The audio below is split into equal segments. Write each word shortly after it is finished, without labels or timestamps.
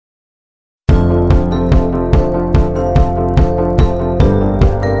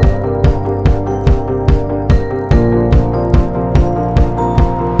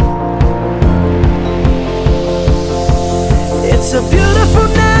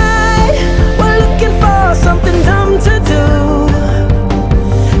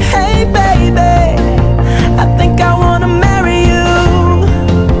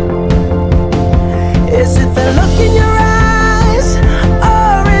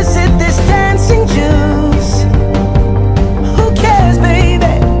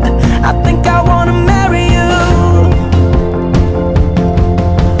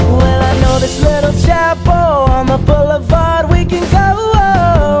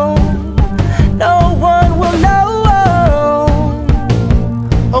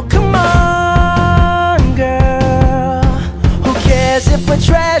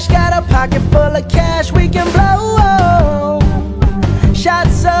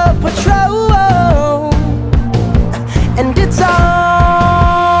patrol, and it's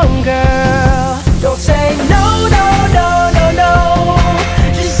on, girl. Don't say no, no, no, no, no.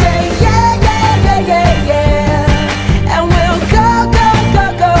 Just say yeah, yeah, yeah, yeah, yeah, and we'll go, go, go,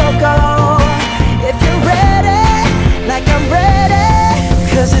 go, go. If you're ready, like I'm ready,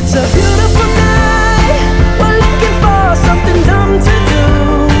 'cause it's a beautiful night. We're looking for something dumb to do.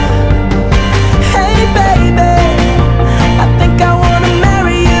 Hey baby, I think I wanna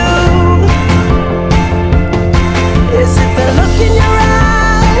marry you. Is it the look in your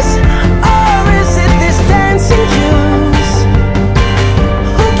eyes, or is it this dancing juice?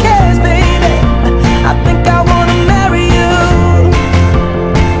 Who cares, baby? I think I wanna marry you.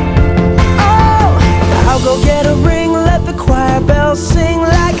 Oh, I'll go get a ring, let the choir bells sing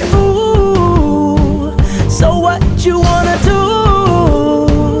like ooh. So what you wanna do?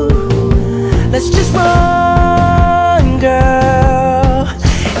 Let's just run, girl.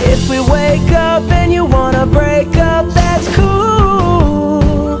 If we wake up and you wanna break up, that's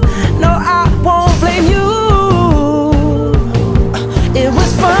cool. No, I won't blame you. It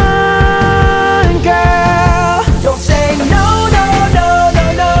was fun, girl. Don't say no, no, no, no,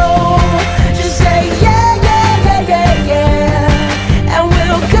 no. Just say yeah, yeah, yeah, yeah, yeah, and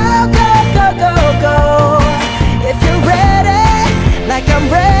we'll go, go, go, go, go. If you're ready, like I'm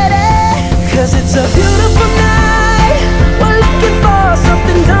ready, 'cause it's a beautiful night. We're looking for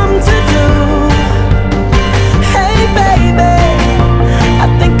something dumb to do. Hey baby, I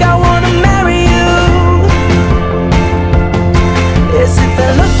think I wanna marry you. Is it the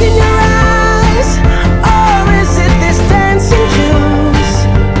look in your eyes, or is it this dancing juice?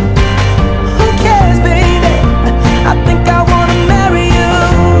 Who cares, baby? I think I wanna marry you.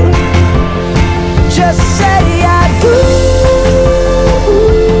 Just say I do.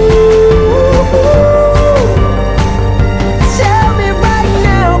 Tell me right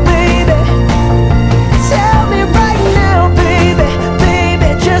now, baby. Tell me right now, baby. Baby,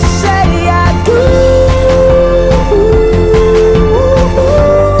 just say I do.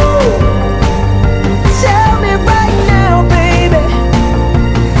 Tell me right now, baby.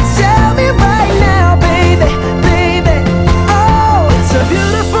 Tell me right now, baby. Baby, oh, it's a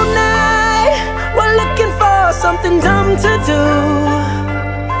beautiful night. We're looking for something dumb to do.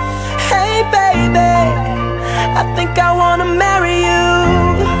 Hey baby, I think I wanna marry you.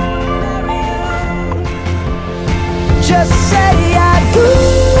 Just say I do.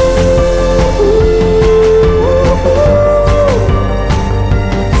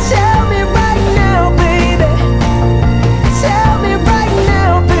 Tell me right now, baby. Tell me right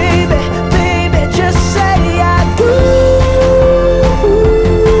now, baby. Baby, just say I do.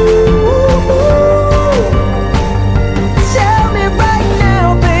 Tell me right now,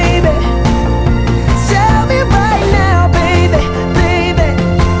 baby. Tell me right now, baby. Baby,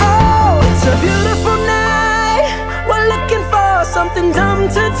 oh, it's a beautiful night. We're looking for something dumb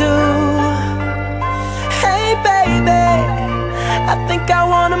to do. Hey baby, I think I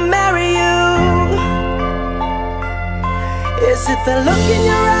wanna marry you. Is it the look in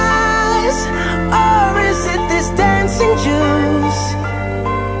your eyes, or is it this dancing juice?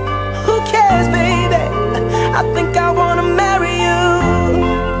 Who cares, baby? I think I